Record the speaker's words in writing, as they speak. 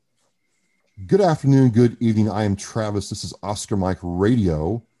Good afternoon, good evening. I am Travis. This is Oscar Mike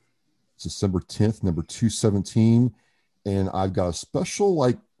Radio. It's December 10th, number 217. And I've got a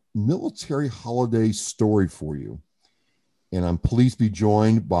special military holiday story for you. And I'm pleased to be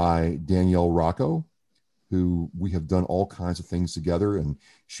joined by Danielle Rocco, who we have done all kinds of things together. And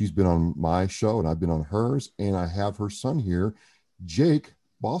she's been on my show and I've been on hers. And I have her son here, Jake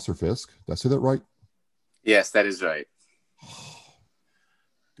Bosserfisk. Did I say that right? Yes, that is right.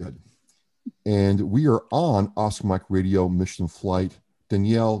 Good. And we are on Oscar Mike Radio Mission Flight.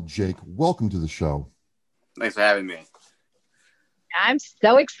 Danielle, Jake, welcome to the show. Thanks for having me. I'm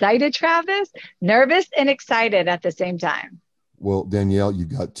so excited, Travis. Nervous and excited at the same time. Well, Danielle,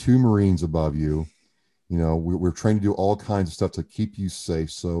 you've got two Marines above you. You know, we're trying to do all kinds of stuff to keep you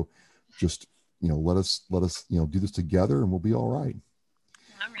safe. So just, let us, do this together and we'll be all right.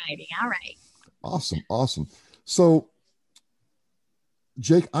 All righty. All right. Awesome. So,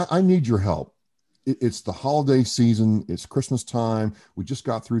 Jake, I need your help. It's the holiday season. It's Christmas time. We just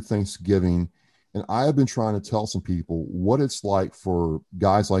got through Thanksgiving. And I have been trying to tell some people what it's like for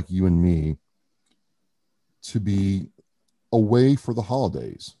guys like you and me to be away for the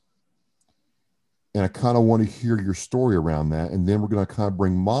holidays. And I kind of want to hear your story around that. And then we're going to kind of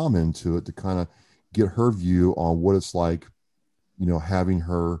bring Mom into it to kind of get her view on what it's like, having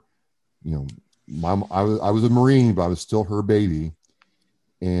her, Mom, I was a Marine, but I was still her baby.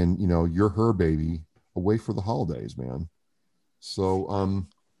 And, you're her baby away for the holidays, man. So,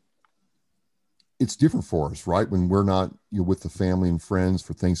 it's different for us, right? When we're not with the family and friends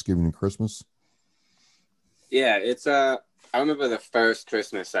for Thanksgiving and Christmas. Yeah, it's I remember the first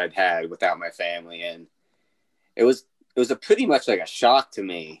Christmas I'd had without my family, and it was a pretty much like a shock to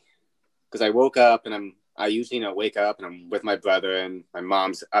me because I woke up and I usually wake up and I'm with my brother and my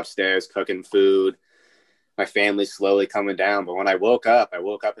mom's upstairs cooking food. My family's slowly coming down, but when I woke up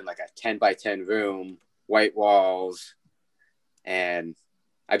in like a 10 by 10 room, white walls, and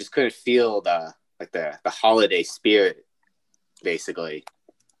I just couldn't feel the holiday spirit, basically.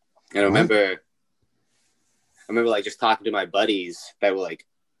 And I remember just talking to my buddies that were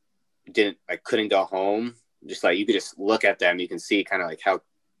couldn't go home. Just you could just look at them, you can see kind of how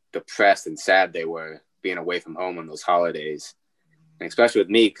depressed and sad they were being away from home on those holidays, and especially with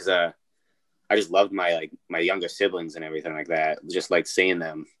me because I just loved my younger siblings and everything like that. Just like seeing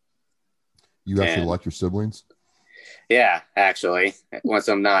them. You actually like your siblings? Yeah, actually. Once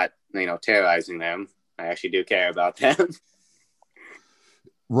I'm not, terrorizing them, I actually do care about them.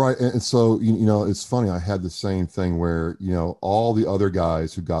 Right. And so, it's funny. I had the same thing where, all the other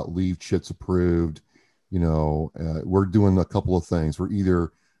guys who got leave chits approved, we're doing a couple of things. We're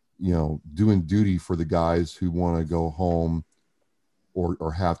either, doing duty for the guys who want to go home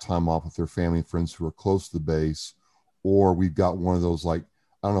or have time off with their family and friends who are close to the base, or we've got one of those, I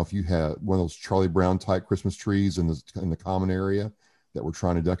don't know if you had one of those Charlie Brown type Christmas trees in the common area that we're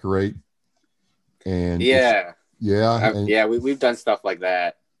trying to decorate. And we've done stuff like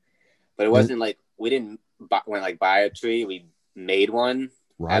that, but it wasn't we didn't buy a tree. We made one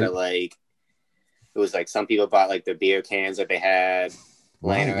out of it was some people bought the beer cans that they had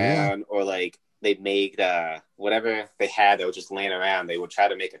laying around, or they made whatever they had that was just laying around, they would try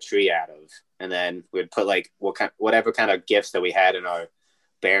to make a tree out of, and then we'd put whatever kind of gifts that we had in our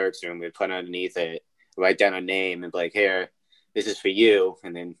barracks room, we'd put underneath it, write down a name and be here, this is for you,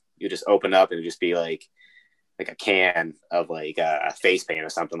 and then you just open up and it'd just be like a can of a face paint or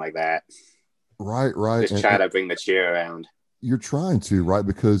something like that. Right. Just try to bring the cheer around. You're trying to, right?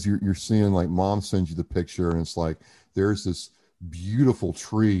 Because you're seeing Mom sends you the picture and it's there's this beautiful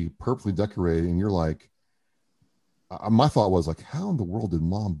tree perfectly decorated, and you're my thought was how in the world did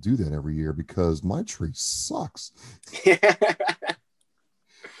Mom do that every year? Because my tree sucks.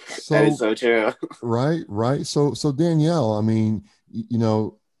 So, that is so true. Right. So Danielle, I mean,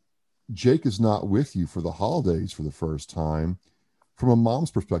 Jake is not with you for the holidays for the first time. From a mom's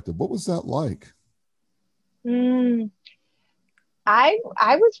perspective, what was that like? I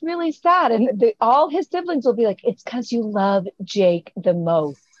was really sad, and all his siblings will be like, "It's because you love Jake the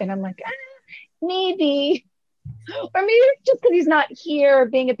most," and I'm like, maybe, or maybe it's just because he's not here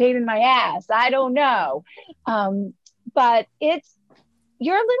being a pain in my ass. I don't know, but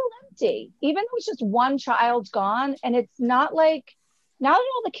you're a little empty, even though it's just one child's gone, and it's not now that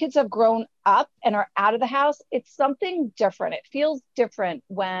all the kids have grown up and are out of the house, it's something different. It feels different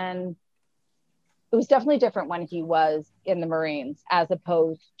it was definitely different when he was in the Marines, as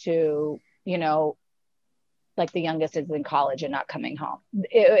opposed to, the youngest is in college and not coming home.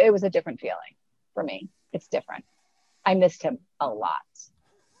 It was a different feeling for me. It's different. I missed him a lot.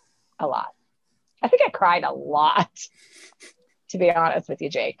 I think I cried a lot, to be honest with you,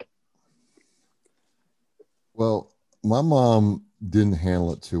 Jake. Well, my mom didn't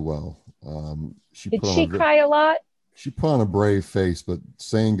handle it too well. She Did put she on a cry a lot? she put on a brave face, but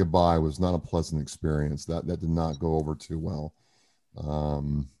saying goodbye was not a pleasant experience. That did not go over too well.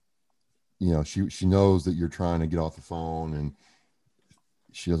 Um, she knows that you're trying to get off the phone, and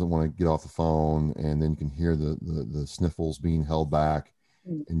she doesn't want to get off the phone, and then you can hear the sniffles being held back,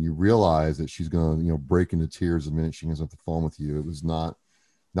 Mm. and you realize that she's going to break into tears the minute she gets off the phone with you. It was not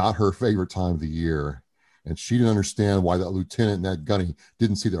her favorite time of the year. And she didn't understand why that lieutenant and that gunny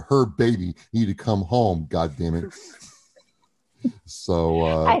didn't see that her baby needed to come home. God damn it. So,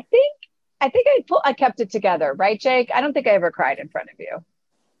 I think I kept it together, right, Jake? I don't think I ever cried in front of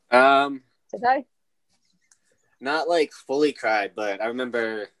you. Um, Did I? not like fully cried, but I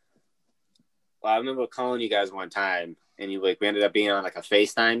remember calling you guys one time, and you like we ended up being on like a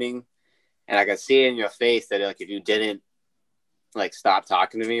FaceTiming, and I could see in your face that like if you didn't like stop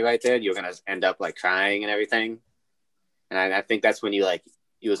talking to me right there, you're gonna end up like crying and everything. And I think that's when you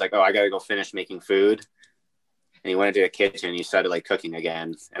was like, oh, I gotta go finish making food, and you went into the kitchen and you started like cooking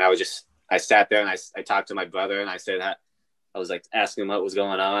again, and I sat there and I talked to my brother and I said I was like asking him what was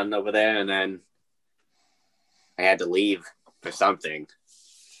going on over there, and then I had to leave for something.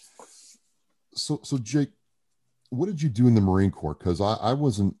 so Jake, what did you do in the Marine Corps? Because I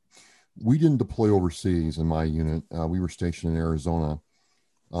wasn't, we didn't deploy overseas in my unit. We were stationed in Arizona.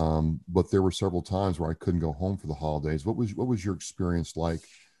 But there were several times where I couldn't go home for the holidays. What was your experience like,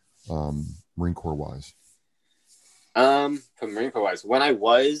 Marine Corps wise? From Marine Corps wise, when I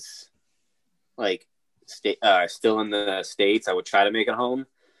was like still in the States, I would try to make it home.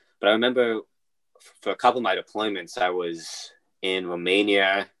 But I remember for a couple of my deployments, I was in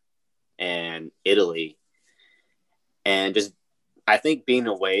Romania and Italy, and just I think being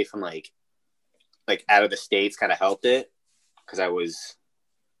away from like out of the States kind of helped it because I was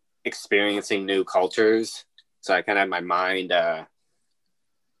experiencing new cultures. So I kind of had my mind, I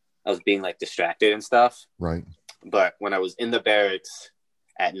was being like distracted and stuff. Right. But when I was in the barracks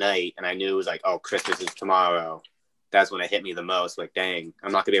at night and I knew it was like, oh, Christmas is tomorrow, that's when it hit me the most. Like, dang,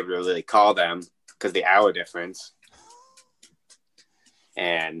 I'm not going to be able to really call them because the hour difference.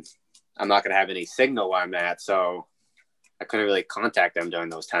 And I'm not going to have any signal where I'm at. So I couldn't really contact them during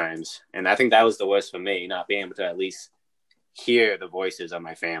those times. And I think that was the worst for me, not being able to at least hear the voices of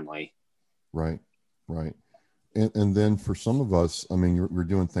my family. Right. Right. And then for some of us, I mean, we're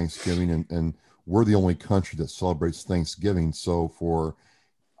doing Thanksgiving, and we're the only country that celebrates Thanksgiving. So for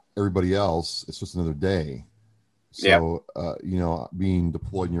everybody else, it's just another day. Yeah. So, being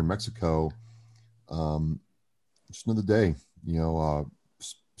deployed near Mexico, just another day,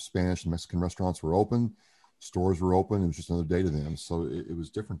 Spanish and Mexican restaurants were open, stores were open. It was just another day to them. So it was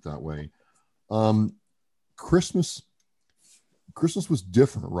different that way. Um, Christmas, Christmas was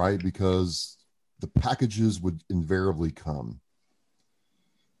different, right? Because the packages would invariably come.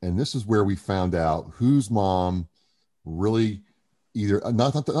 And this is where we found out whose mom really either,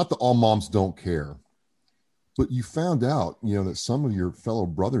 not that all moms don't care, but you found out, that some of your fellow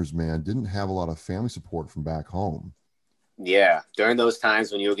brothers, man, didn't have a lot of family support from back home. Yeah. During those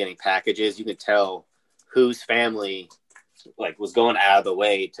times when you were getting packages, you could tell whose family like was going out of the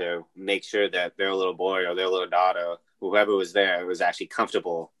way to make sure that their little boy or their little daughter, whoever was there, was actually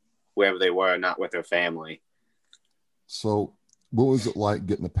comfortable wherever they were, not with their family. So what was it like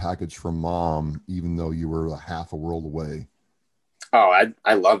getting a package from mom, even though you were a half a world away? Oh,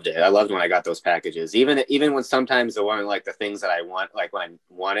 I loved it. I loved when I got those packages. Even when sometimes they weren't like the things that I want, like when I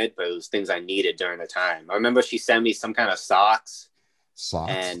wanted, but it was things I needed during the time. I remember she sent me some kind of socks. Socks?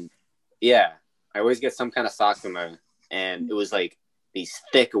 And yeah, I always get some kind of socks from her. And it was like these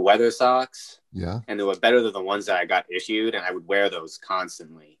thick weather socks. Yeah. And they were better than the ones that I got issued, and I would wear those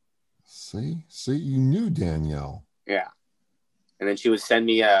constantly. See, you knew Danielle. Yeah. And then she would send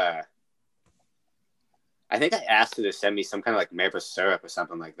me I think I asked her to send me some kind of like maple syrup or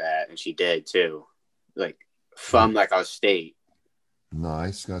something like that, and she did too, like from like our state.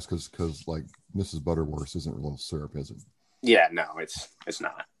 Nice, guys, because like Mrs. Butterworth isn't real syrup, is it? Yeah, no, it's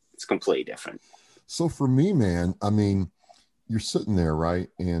not. It's completely different. So for me, man, I mean, you're sitting there, right,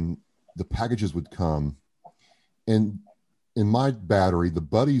 and the packages would come, and in my battery, the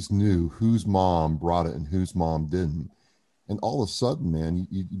buddies knew whose mom brought it and whose mom didn't. And all of a sudden, man,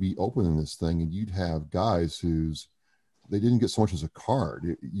 you'd be opening this thing and you'd have guys whose they didn't get so much as a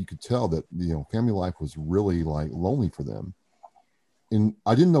card. You could tell that, family life was really like lonely for them. And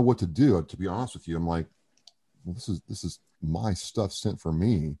I didn't know what to do, to be honest with you. I'm like, well, this is my stuff sent for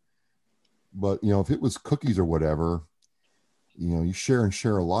me. But, if it was cookies or whatever, you share and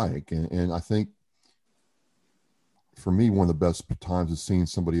share alike. And I think for me, one of the best times is seeing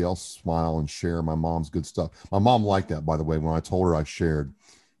somebody else smile and share my mom's good stuff. My mom liked that, by the way. When I told her I shared,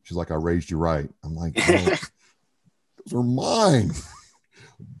 she's like, "I raised you right." I'm like, "Those are mine."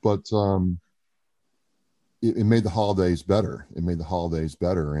 But it made the holidays better. It made the holidays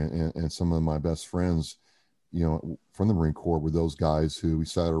better. And some of my best friends, from the Marine Corps, were those guys who we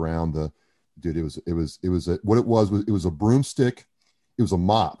sat around dude, it was a broomstick. It was a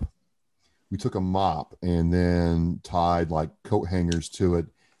mop. We took a mop and then tied like coat hangers to it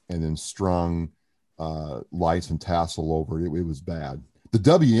and then strung lights and tassel over it. It was bad. The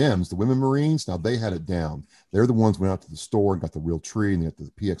WMs, the Women Marines, now they had it down. They're the ones who went out to the store and got the real tree and they got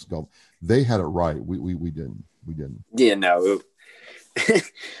the PX golf. They had it right. We didn't. Yeah, no.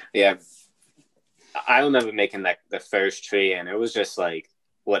 Yeah. I remember making the first tree, and it was just like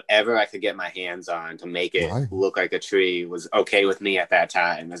whatever I could get my hands on to make it look like a tree was okay with me at that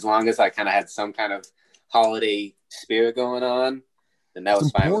time. As long as I kind of had some kind of holiday spirit going on, then that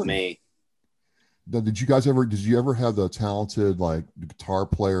was fine with me. Now, did you ever have the talented like guitar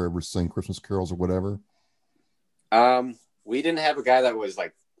player ever sing Christmas carols or whatever? We didn't have a guy that was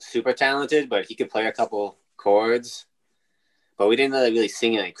like super talented, but he could play a couple chords. But we didn't really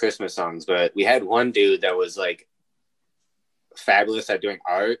sing any Christmas songs. But we had one dude that was like fabulous at doing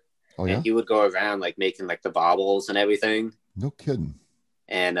art. Oh, yeah? And he would go around like making like the baubles and everything. No kidding.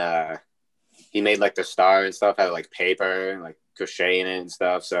 And he made like the star and stuff out of like paper and like crocheting it and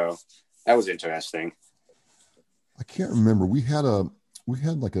stuff. So that was interesting. I can't remember. We had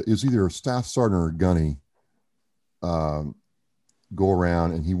like it was either a staff sergeant or a gunny go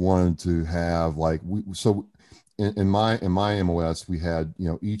around, and he wanted to have like in my MOS we had,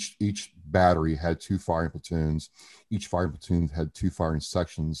 each battery had 2 firing platoons. Each firing platoon had 2 firing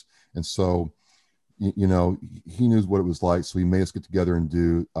sections, and so he knew what it was like. So he made us get together and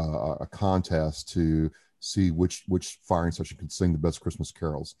do a contest to see which firing section could sing the best Christmas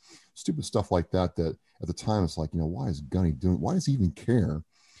carols. Stupid stuff like that at the time it's like, why is Gunny doing, why does he even care?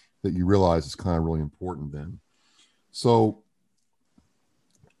 That you realize it's kind of really important then. So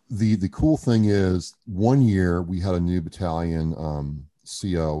the cool thing is, one year we had a new battalion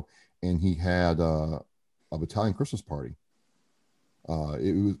CO, and he had a battalion Christmas party.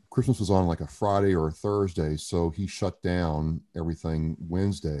 Christmas was on like a Friday or a Thursday, so he shut down everything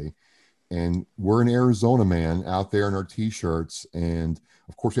Wednesday. And we're in Arizona, man, out there in our t-shirts. And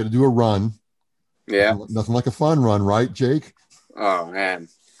of course we had to do a run. Yeah. Nothing like a fun run, right, Jake? Oh man.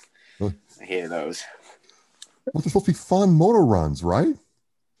 I hate those. Well, they're supposed to be fun moto runs, right?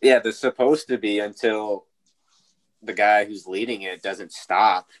 Yeah, they're supposed to be, until the guy who's leading it doesn't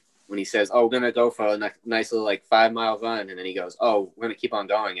stop when he says, "Oh, we're gonna go for a nice little like 5-mile run," and then he goes, "Oh, we're gonna keep on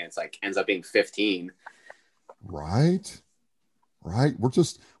going," and it's like ends up being 15. Right. We're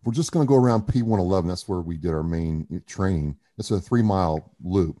just gonna go around P111. That's where we did our main training. It's a 3-mile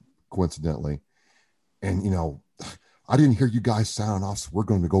loop, coincidentally. And I didn't hear you guys sound off, so we're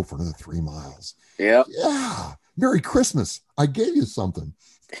going to go for another 3 miles. Yeah. Yeah. Merry Christmas. I gave you something.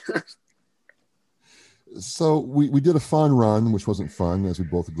 So we did a fun run, which wasn't fun, as we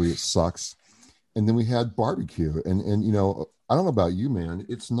both agree it sucks. And then we had barbecue. And I don't know about you, man.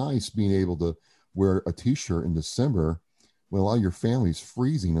 It's nice being able to wear a t-shirt in December when a lot of your family's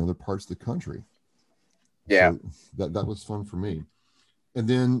freezing in other parts of the country. Yeah. So that was fun for me. And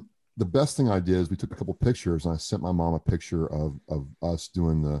then the best thing I did is we took a couple pictures, and I sent my mom a picture of us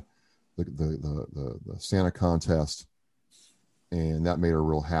doing the Santa contest, and that made her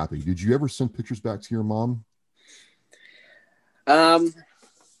real happy. Did you ever send pictures back to your mom?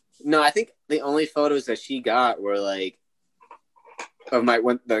 No, I think the only photos that she got were like of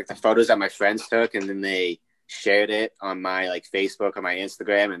the photos that my friends took, and then they shared it on my like Facebook or my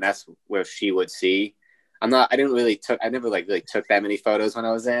Instagram, and that's where she would see. I never really took that many photos when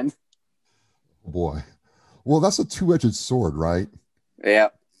I was in. Boy, well, that's a two-edged sword, right? Yeah.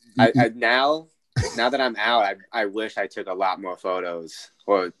 Now that I'm out, I wish I took a lot more photos,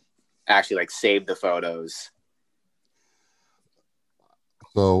 or actually like saved the photos.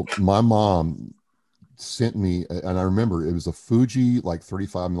 So my mom sent me, and I remember it was a Fuji like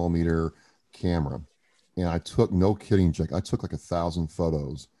 35 millimeter camera, and I took, no kidding, Jake, I took like 1,000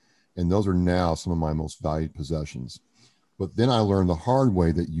 photos, and those are now some of my most valued possessions. But then I learned the hard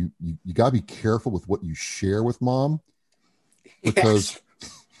way that you got to be careful with what you share with mom, because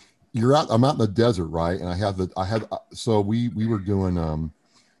yes. I'm out in the desert, right? And so we were doing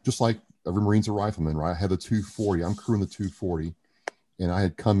just like every Marine's a rifleman, right? I had the 240. I'm crewing the 240, and I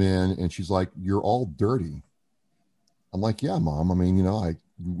had come in, and she's like, "You're all dirty." I'm like, "Yeah, Mom. I mean, I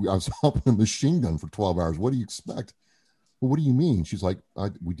was helping a machine gun for 12 hours. What do you expect?" "Well, what do you mean?" She's like,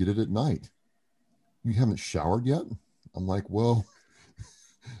 "We did it at night. You haven't showered yet?" I'm like, well,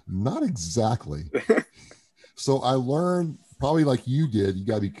 not exactly. So I learned, probably like you did, you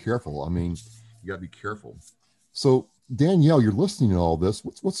got to be careful. I mean, you got to be careful. So Danielle, you're listening to all this.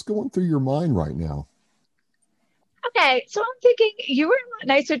 What's going through your mind right now? Okay, so I'm thinking you were a lot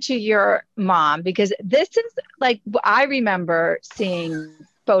nicer to your mom because this is like I remember seeing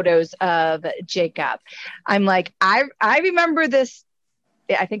photos of Jacob. I'm like, I remember this.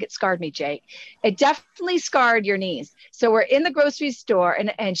 I think it scarred me, Jake. It definitely scarred your niece. So we're in the grocery store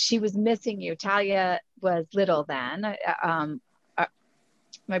and she was missing you. Talia was little then, uh,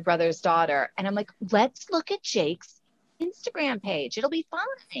 my brother's daughter. And I'm like, let's look at Jake's Instagram page. It'll be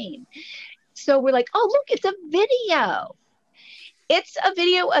fine. So we're like, oh, look, it's a video. It's a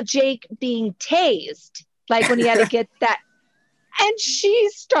video of Jake being tased, like when he had to get that. And she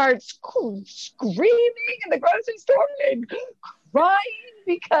starts screaming in the grocery store and crying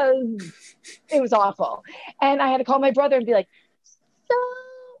because it was awful. And I had to call my brother and be like, so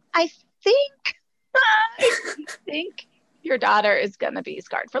I think, I think your daughter is going to be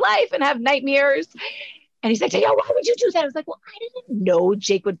scarred for life and have nightmares. And he's like, yeah, why would you do that? I was like, well, I didn't know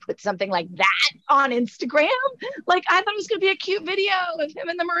Jake would put something like that on Instagram. Like, I thought it was going to be a cute video of him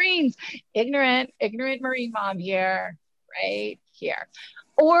in the Marines. Ignorant Marine mom here, right here.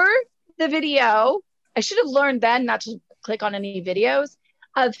 Or the video, I should have learned then not to click on any videos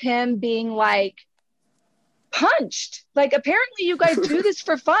of him being like punched. Like, apparently you guys do this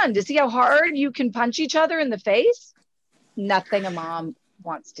for fun to see how hard you can punch each other in the face. Nothing a mom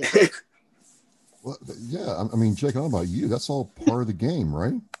wants to see. Well, yeah, I mean, Jake, I don't know about you. That's all part of the game,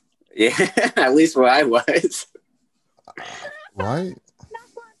 right? Yeah, at least where I was. Right?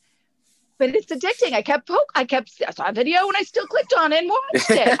 But it's addicting. I saw a video and I still clicked on it and watched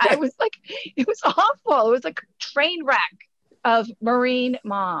it. I was like, it was awful. It was like a train wreck of Marine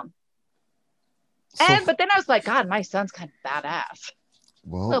mom. But then I was like, God, my son's kind of badass.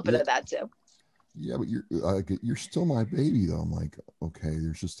 Well, a little bit of that too. Yeah, but you're still my baby, though. I'm like, okay,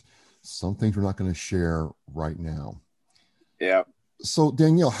 there's just some things we're not going to share right now. Yeah. So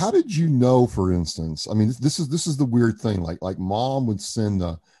Danielle, how did you know, for instance? I mean, this is the weird thing. Like mom would send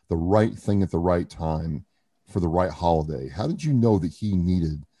the right thing at the right time for the right holiday. How did you know that he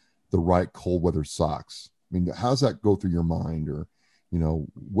needed the right cold weather socks? I mean, how does that go through your mind, or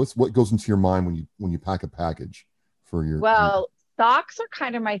what goes into your mind when you pack a package for your? Well, socks are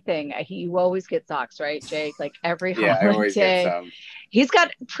kind of my thing. You always get socks, right, Jake? Like every holiday. I always get some. He's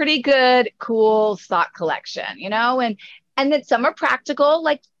got pretty good, cool sock collection, and then some are practical,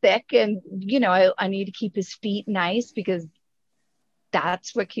 like thick, and I need to keep his feet nice because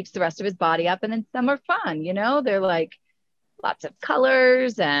that's what keeps the rest of his body up. And then some are fun, they're like lots of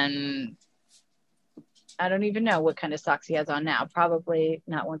colors, and I don't even know what kind of socks he has on now. Probably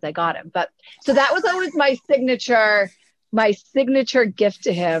not ones I got him. But so that was always my signature gift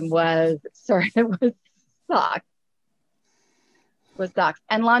to him was socks. Was socks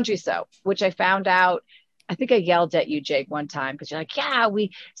and laundry soap, which I found out. I think I yelled at you, Jake, one time because you're like, yeah,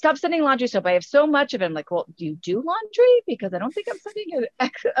 we stopped sending laundry soap. I have so much of it. I'm like, well, do you do laundry? Because I don't think I'm sending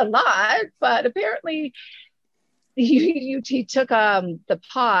it a lot, but apparently he took the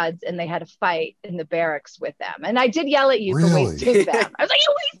pods and they had a fight in the barracks with them. And I did yell at you for wasting them. I was like,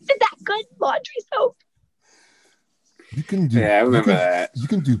 you wasted that good laundry soap. You can do. Yeah, I remember that. You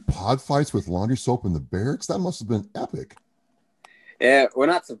can do pod fights with laundry soap in the barracks. That must have been epic. Yeah,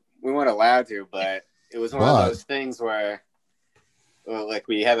 we weren't allowed to, but it was one of those things where, like,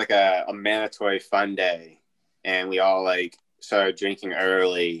 we had like a mandatory fun day, and we all like started drinking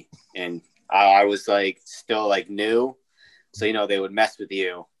early, and I was like still like new, so they would mess with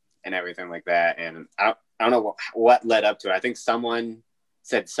you and everything like that, and I don't know what led up to it. I think someone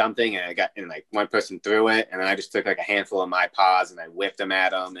said something, and like one person threw it, and then I just took like a handful of my paws and I whipped them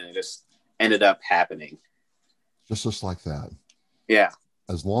at them, and it just ended up happening. Just like that. Yeah.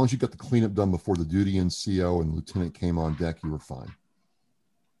 As long as you got the cleanup done before the duty NCO and lieutenant came on deck, you were fine.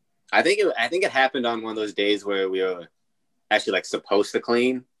 I think it happened on one of those days where we were actually like supposed to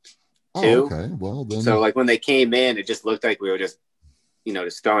clean too. Oh, okay. Well, then. So like when they came in, it just looked like we were just,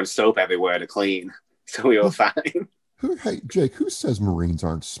 just throwing soap everywhere to clean. So we were fine. Hey, Jake, who says Marines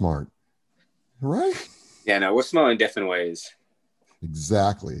aren't smart? Right? Yeah, no, we're smart in different ways.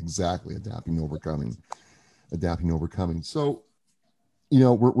 Exactly. Adapting, overcoming. So,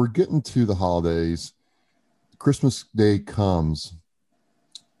 we're getting to the holidays. Christmas Day comes.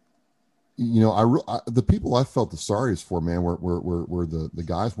 The people I felt the sorriest for, man, were the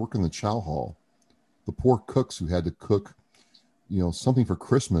guys working the chow hall, the poor cooks who had to cook, something for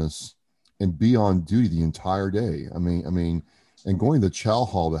Christmas and be on duty the entire day. I mean, and going to the chow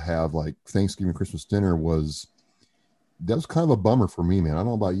hall to have like Thanksgiving, Christmas dinner was, that was kind of a bummer for me, man. I don't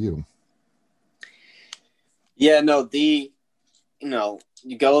know about you. Yeah, no,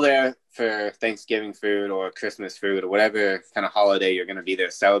 you go there for Thanksgiving food or Christmas food or whatever kind of holiday you're going to be there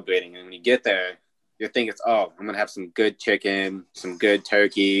celebrating. And when you get there, you're thinking, oh, I'm going to have some good chicken, some good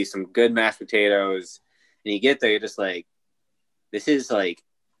turkey, some good mashed potatoes. And you get there, you're just like, this is like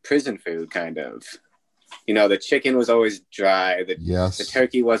prison food, kind of. The chicken was always dry. The Yes.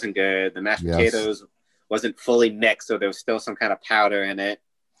 turkey wasn't good. The mashed Yes. potatoes wasn't fully mixed, so there was still some kind of powder in it.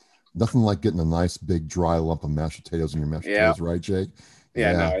 Nothing like getting a nice big dry lump of mashed potatoes in your mashed Yeah. potatoes, right, Jake?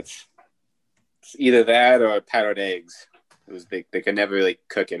 Yeah, no, it's either that or powdered eggs. It was they could never really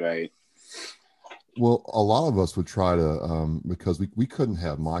cook it right. Well, a lot of us would try to, because we couldn't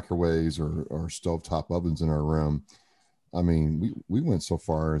have microwaves or stovetop ovens in our room. I mean, we went so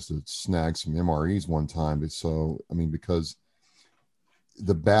far as to snag some MREs one time. Because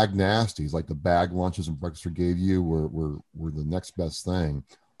the bag nasties, like the bag lunches and breakfast we gave you, were the next best thing,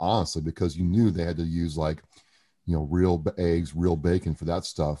 honestly, because you knew they had to use like, real eggs, real bacon for that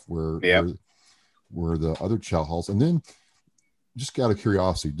stuff. Where the other chow halls, and then just out of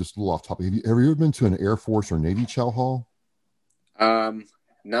curiosity, just a little off topic, have you ever been to an Air Force or Navy chow hall?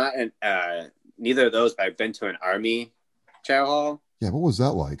 Not neither of those, but I've been to an Army chow hall. Yeah, what was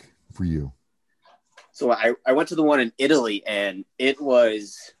that like for you? So I went to the one in Italy, and it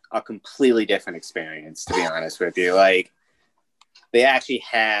was a completely different experience, to be honest with you. Like, they actually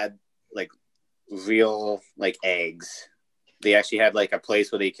had like real like eggs. They actually had like a place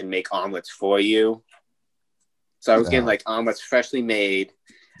where they can make omelets for you. So I was getting like omelets freshly made.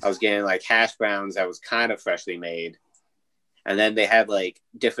 I was getting like hash browns that was kind of freshly made. And then they had like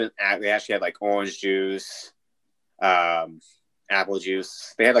they actually had like orange juice, apple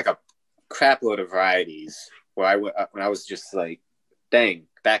juice. They had like a crap load of varieties where when I was just like, dang,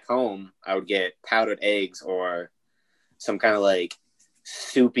 back home, I would get powdered eggs or some kind of like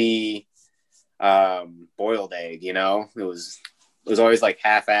soupy boiled egg, It was always like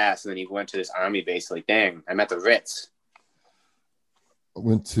half-assed, and then you went to this Army base, like, dang, I'm at the Ritz. I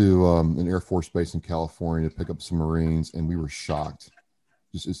went to an Air Force base in California to pick up some Marines, and we were shocked.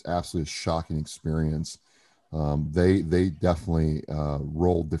 Just it's absolutely a shocking experience. They definitely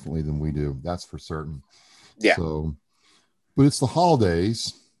roll differently than we do. That's for certain. Yeah. So, but it's the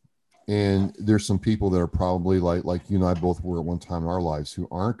holidays, and there's some people that are probably like you and I both were at one time in our lives who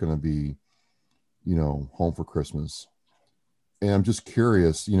aren't going to be, home for Christmas. And I'm just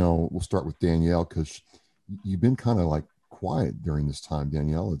curious. We'll start with Danielle because you've been kind of like quiet during this time,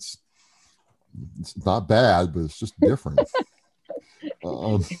 Danielle. It's not bad, but it's just different.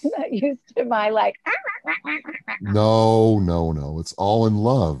 Not used to my like. No. It's all in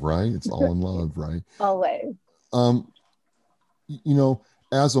love, right? It's all in love, right? Always.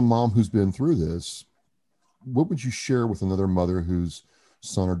 As a mom who's been through this, what would you share with another mother whose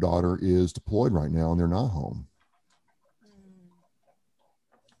son or daughter is deployed right now and they're not home?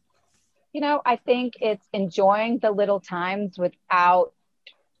 I think it's enjoying the little times without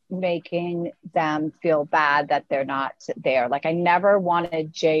making them feel bad that they're not there. Like, I never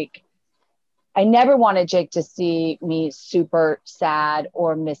wanted Jake to see me super sad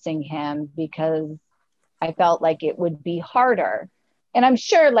or missing him, because I felt like it would be harder. And I'm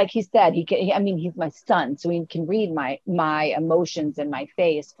sure, like he said, he's my son, so he can read my emotions in my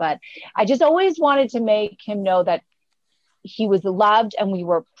face. But I just always wanted to make him know that he was loved and we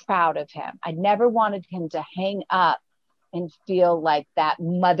were proud of him. I never wanted him to hang up and feel like that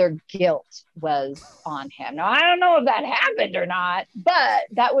mother guilt was on him. Now, I don't know if that happened or not, but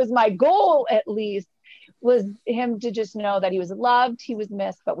that was my goal, at least, was him to just know that he was loved, he was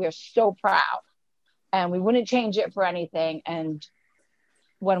missed, but we're so proud. And we wouldn't change it for anything. And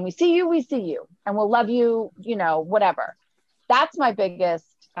when we see you, and we'll love you, whatever. That's my biggest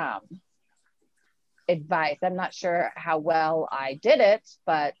advice. I'm not sure how well I did it,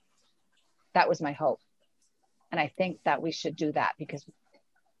 but that was my hope. And I think that we should do that, because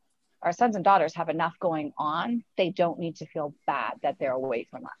our sons and daughters have enough going on. They don't need to feel bad that they're away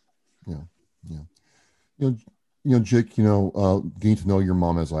from us. Yeah. Jake, getting to know your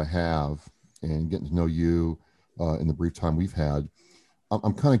mom as I have and getting to know you in the brief time we've had,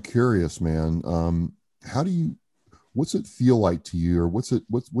 I'm kind of curious, man. What's it feel like to you, or what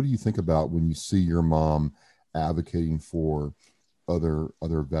do you think about when you see your mom advocating for other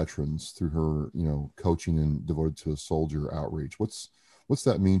veterans through her, coaching and devoted to a soldier outreach? What's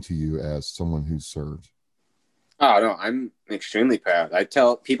that mean to you as someone who's served? Oh no, I'm extremely proud. I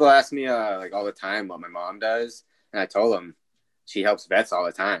tell people, ask me like all the time what my mom does, and I told them she helps vets all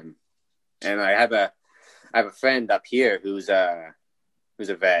the time. And I have a friend up here who's a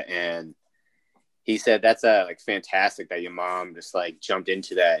vet, and he said that's like fantastic that your mom just like jumped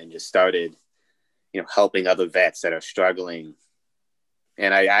into that and just started, helping other vets that are struggling.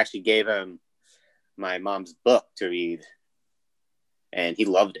 And I actually gave him my mom's book to read, and he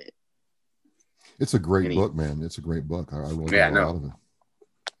loved it. It's a great book, man. It's a great book. I really got a lot out of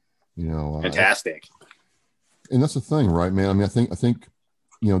it. Fantastic. And that's the thing, right, man? I mean, I think,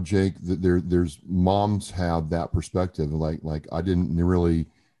 Jake, that there's moms have that perspective. Like I didn't really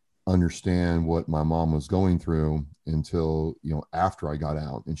understand what my mom was going through until, after I got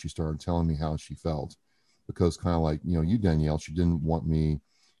out and she started telling me how she felt, because kind of like, you, Danielle, she didn't want me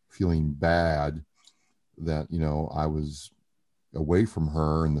feeling bad that, I was away from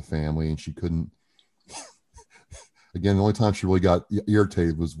her and the family, and she couldn't. Again, the only time she really got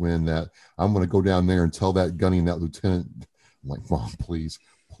irritated was when that I'm going to go down there and tell that gunny and that lieutenant. I'm like, Mom, please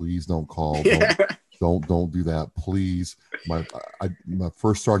don't call. Don't do that, please. My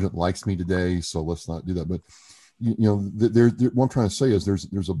first sergeant likes me today, so let's not do that. But what I'm trying to say is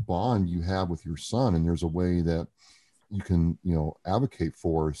there's a bond you have with your son, and there's a way that you can advocate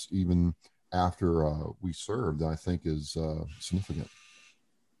for us even after we served, that I think is significant.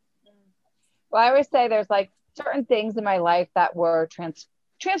 Well, I always say there's like certain things in my life that were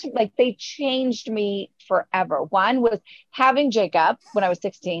like they changed me forever. One was having Jacob when I was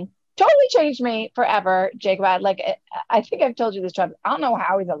 16. Totally changed me forever. Jacob, I think I've told you this, Travis. I don't know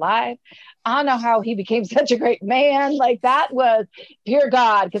how he's alive. I don't know how he became such a great man. Like, that was pure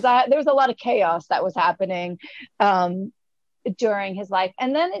God, because there was a lot of chaos that was happening during his life.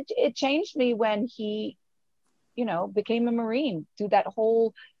 And then it changed me when he, became a Marine, through that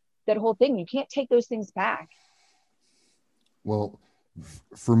whole thing. You can't take those things back. Well,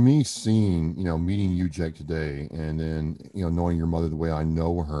 for me, meeting you, Jake, today, and then, knowing your mother the way I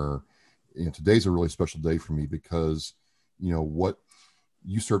know her, today's a really special day for me, because, what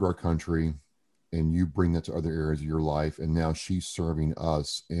you served our country and you bring that to other areas of your life. And now she's serving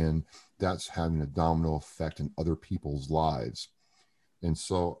us, and that's having a domino effect in other people's lives. And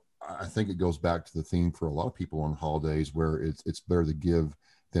so I think it goes back to the theme for a lot of people on holidays, where it's better to give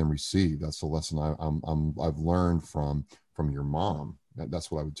than receive. That's the lesson I've learned from your mom.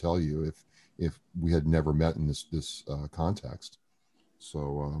 That's what I would tell you if we had never met in this context.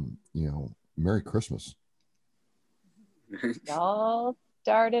 So, Merry Christmas. It all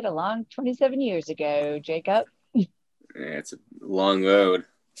started a long 27 years ago, Jacob. Yeah, it's a long road.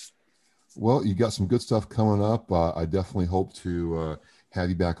 Well, you got some good stuff coming up. I definitely hope to have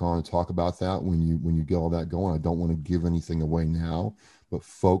you back on and talk about that when you get all that going. I don't want to give anything away now, but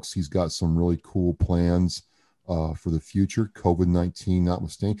folks, he's got some really cool plans for the future, COVID-19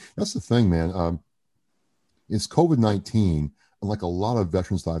 notwithstanding. That's the thing, man. It's COVID-19, and like a lot of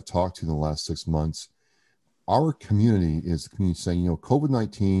veterans that I've talked to in the last 6 months, our community is the community saying,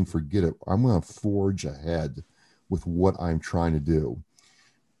 COVID-19, forget it. I'm going to forge ahead with what I'm trying to do.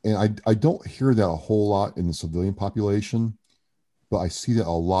 And I don't hear that a whole lot in the civilian population, but I see that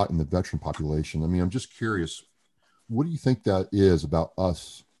a lot in the veteran population. I mean, I'm just curious, what do you think that is about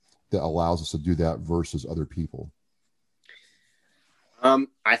us that allows us to do that versus other people?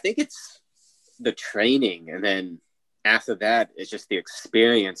 I think it's the training, and then after that, it's just the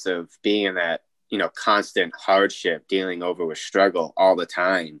experience of being in that, constant hardship, dealing over with struggle all the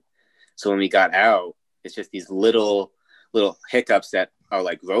time. So when we got out, it's just these little hiccups that are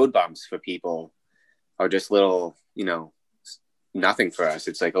like road bumps for people, or just little, nothing for us.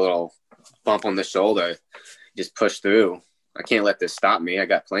 It's like a little bump on the shoulder. Just push through. I can't let this stop me. I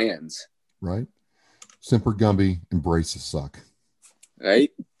got plans. Right. Semper Gumby, embrace the suck.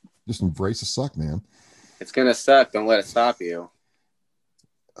 Right? Just embrace the suck, man. It's going to suck. Don't let it stop you.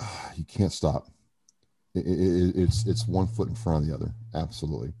 You can't stop. It's one foot in front of the other.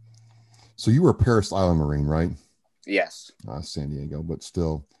 Absolutely. So you were a Parris Island Marine, right? Yes. San Diego, but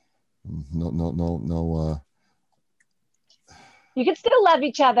still no. You can still love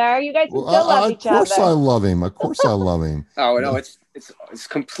each other. You guys can still love each other. Of course I love him. Of course I love him. Oh, no, it's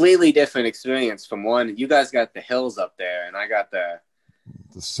completely different experience from one. You guys got the hills up there, and I got the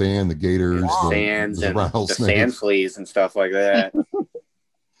sand, the gators, the sands, and the sand fleas and stuff like that.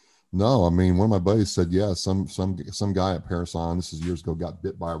 No, I mean, one of my buddies said, yeah, some guy at Parris Island, this is years ago, got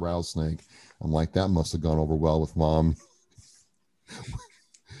bit by a rattlesnake. I'm like, that must have gone over well with Mom.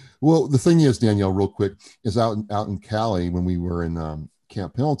 Well, the thing is, Danielle, real quick, is out in Cali, when we were in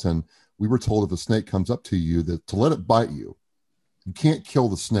Camp Pendleton, we were told if a snake comes up to you, that to let it bite you. You can't kill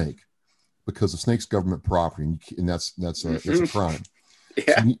the snake, because the snake's government property, and that's a crime.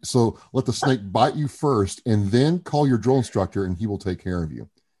 Yeah. So let the snake bite you first, and then call your drill instructor, and he will take care of you.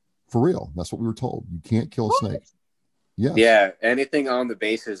 For real, that's what we were told. You can't kill a snake. Yes. Yeah, anything on the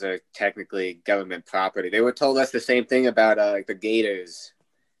bases are technically government property. They were told us the same thing about like the gators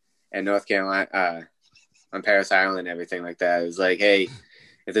in North Carolina, on Paris Island and everything like that. It was like, hey,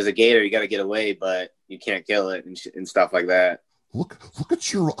 if there's a gator, you got to get away, but you can't kill it and stuff like that. Look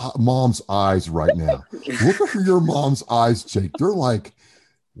at your mom's eyes right now. Look at your mom's eyes, Jake. They're like,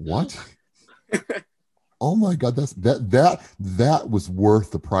 what? Oh my God, that was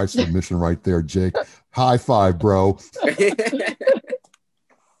worth the price of admission right there, Jake. High five, bro.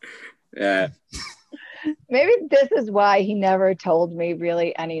 Yeah. Maybe this is why he never told me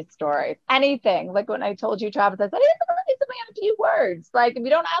really any story, anything. Like when I told you, Travis, I said, he's a man of few words. Like if you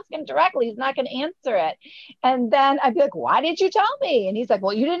don't ask him directly, he's not going to answer it. And then I'd be like, why did you tell me? And he's like,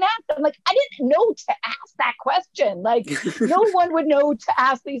 well, you didn't ask. I'm like, I didn't know to ask that question. Like no one would know to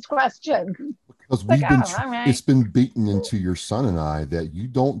ask these questions. Because right. It's been beaten into your son and I that you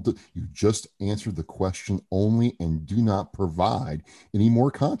just answer the question only and do not provide any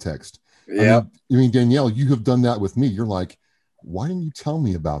more context. Yeah. I mean, Danielle, you have done that with me. You're like, why didn't you tell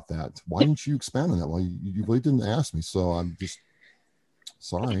me about that? Why didn't you expand on that? Well, you really didn't ask me. So I'm just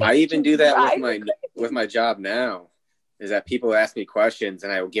sorry. I even do that with my job now, is that people ask me questions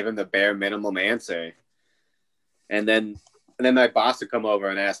and I will give them the bare minimum answer. And then my boss would come over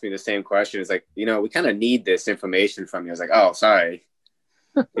and ask me the same question. It's like, we kind of need this information from you. I was like, oh, sorry.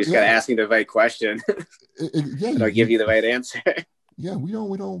 You just got to ask me the right question. And I'll give you the right answer. Yeah, we don't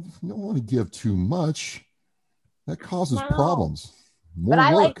want to give too much. That causes problems. But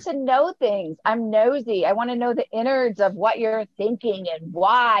I like to know things. I'm nosy. I want to know the innards of what you're thinking and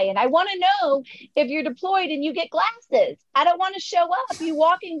why. And I want to know if you're deployed and you get glasses. I don't want to show up, you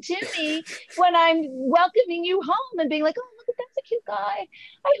walking to me when I'm welcoming you home and being like, oh, look, that's a cute guy.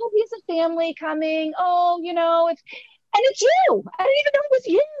 I hope he has a family coming. Oh, and it's you. I didn't even know it was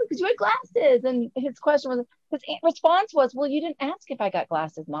you because you had glasses. And his response was, well, you didn't ask if I got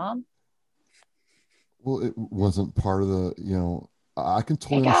glasses, Mom. Well, it wasn't part of the, I can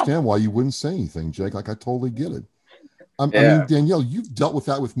totally understand why you wouldn't say anything, Jake. Like, I totally get it. I mean, Danielle, you've dealt with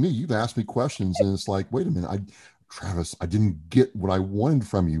that with me. You've asked me questions and it's like, wait a minute, Travis, I didn't get what I wanted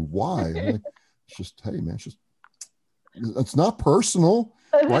from you. Why? I'm like, it's just, hey man, it's not personal,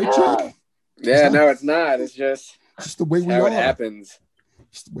 right, Jake? It's not. It's just the way we are. It happens.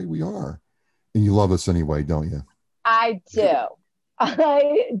 Just the way we are. And you love us anyway, don't you? I do.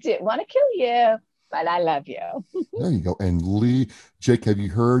 I do want to kill you, but I love you. There you go. And Jake, have you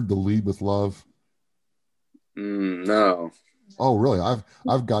heard the Lead with Love? No. Oh, really?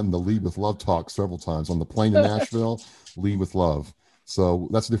 I've gotten the Lead with Love talk several times on the plane to Nashville. Lead with Love. So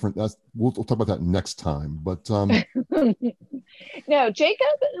that's different. We'll talk about that next time. But no, Jacob.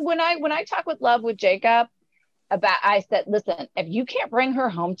 When I talk with Love with Jacob, I said, listen, if you can't bring her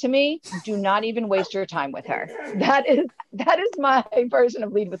home to me, do not even waste your time with her. That is my version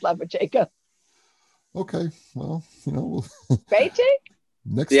of Lead with Love with Jacob. Okay. Well, right, Jake?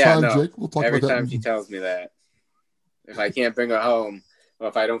 Next time, Jake, we'll talk about that. Every time she tells me that. If I can't bring her home, or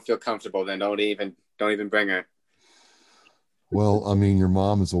if I don't feel comfortable, then don't even bring her. Well, I mean, your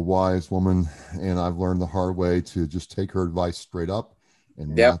mom is a wise woman, and I've learned the hard way to just take her advice straight up.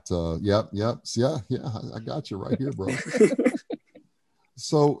 And I got you right here, bro.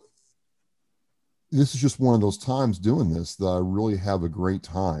 So this is just one of those times doing this that I really have a great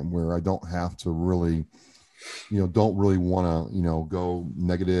time where I don't have to really, don't really want to, go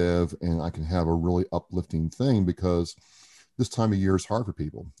negative, and I can have a really uplifting thing because this time of year is hard for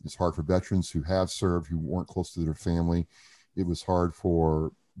people. It's hard for veterans who have served, who weren't close to their family. It was hard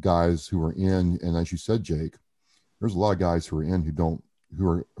for guys who are in, and as you said, Jake, there's a lot of guys who are in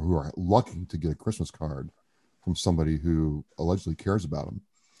who are lucky to get a Christmas card from somebody who allegedly cares about them.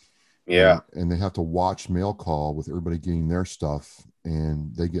 Yeah. And they have to watch mail call with everybody getting their stuff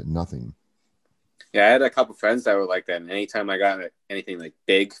and they get nothing. Yeah. I had a couple friends that were like that. And anytime I got anything like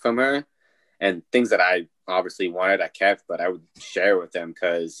big from her and things that I obviously wanted, I kept, but I would share with them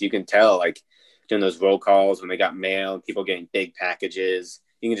because you can tell, like doing those roll calls when they got mail, people getting big packages,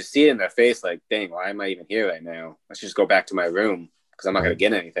 you can just see it in their face. Like, dang, why am I even here right now? Let's just go back to my room. Because I'm not going to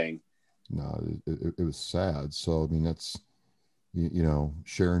get anything. No, it was sad. So, I mean, that's,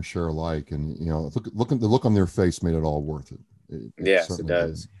 share and share alike. And, look at the look on their face made it all worth it. Yes, it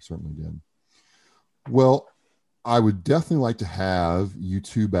does. Certainly did. Well, I would definitely like to have you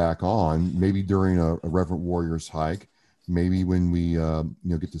two back on, maybe during a Reverent Warriors hike, maybe when we,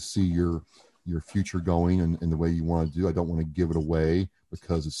 get to see your future going and the way you want to do. I don't want to give it away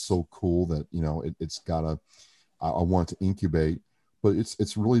because it's so cool that, I want to incubate. But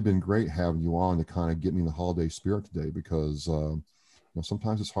it's really been great having you on to kind of get me in the holiday spirit today because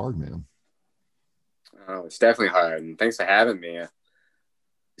sometimes it's hard, man. Oh, it's definitely hard. And thanks for having me.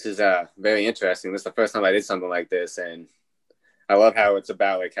 This is very interesting. This is the first time I did something like this, and I love how it's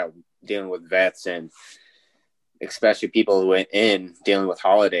about like how dealing with vets and especially people who went in dealing with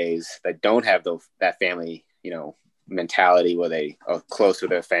holidays that don't have that family, mentality where they are close to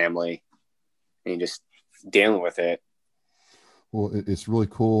their family and just dealing with it. Well, it's really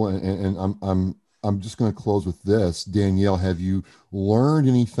cool, and I'm just going to close with this. Danielle, have you learned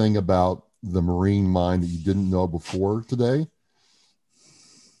anything about the Marine mind that you didn't know before today?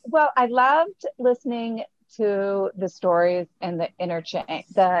 Well, I loved listening to the stories and the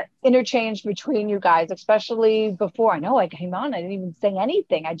interchange between you guys, especially before. I know I came on, I didn't even say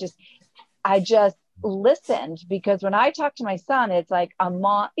anything. I just listened, because when I talk to my son, it's like a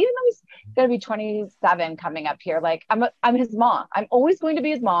mom, even though he's going to be 27 coming up here, like I'm his mom. I'm always going to be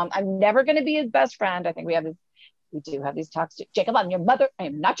his mom. I'm never going to be his best friend. I think we do have these talks. Jacob, I'm your mother. I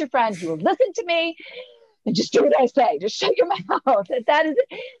am not your friend. You will listen to me and just do what I say. Just shut your mouth. That is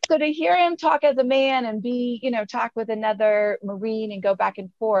it. So to hear him talk as a man and talk with another Marine and go back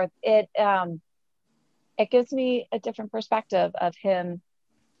and forth, it gives me a different perspective of him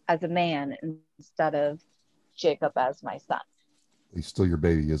as a man instead of Jacob as my son. He's still your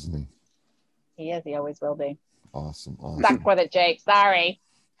baby, isn't he? He is. He always will be. Awesome. Stuck with it, Jake. Sorry.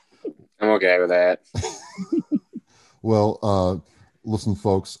 I'm okay with that. Well, listen,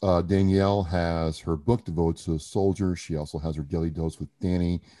 folks, Danielle has her book devoted to a soldier. She also has her daily dose with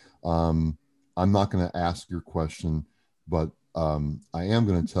Danny. I'm not going to ask your question, but I am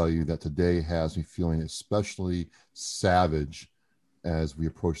going to tell you that today has me feeling especially savage as we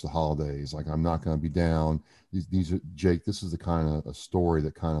approach the holidays. Like, I'm not going to be down. These are, Jake, this is the kind of a story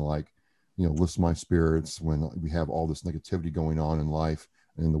that kind of like, lifts my spirits when we have all this negativity going on in life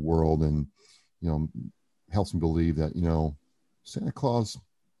and in the world, and, helps me believe that, Santa Claus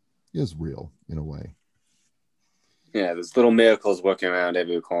is real in a way. Yeah, there's little miracles working around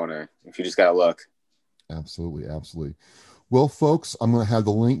every corner if you just got to look. Absolutely. Absolutely. Well, folks, I'm going to have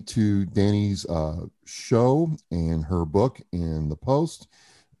the link to Danny's show and her book in the post.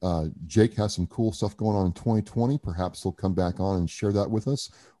 Jake has some cool stuff going on in 2020. Perhaps he'll come back on and share that with us.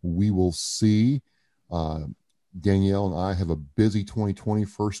 We will see. Danielle and I have a busy 2020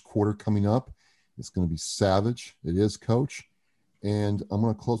 first quarter coming up. It's going to be savage. It is, Coach. And I'm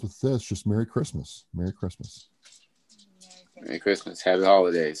going to close with this. Just Merry Christmas. Merry Christmas. Merry Christmas. Happy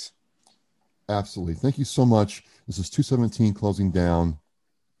holidays. Absolutely. Thank you so much. This is 217 closing down.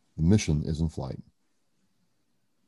 The mission is in flight.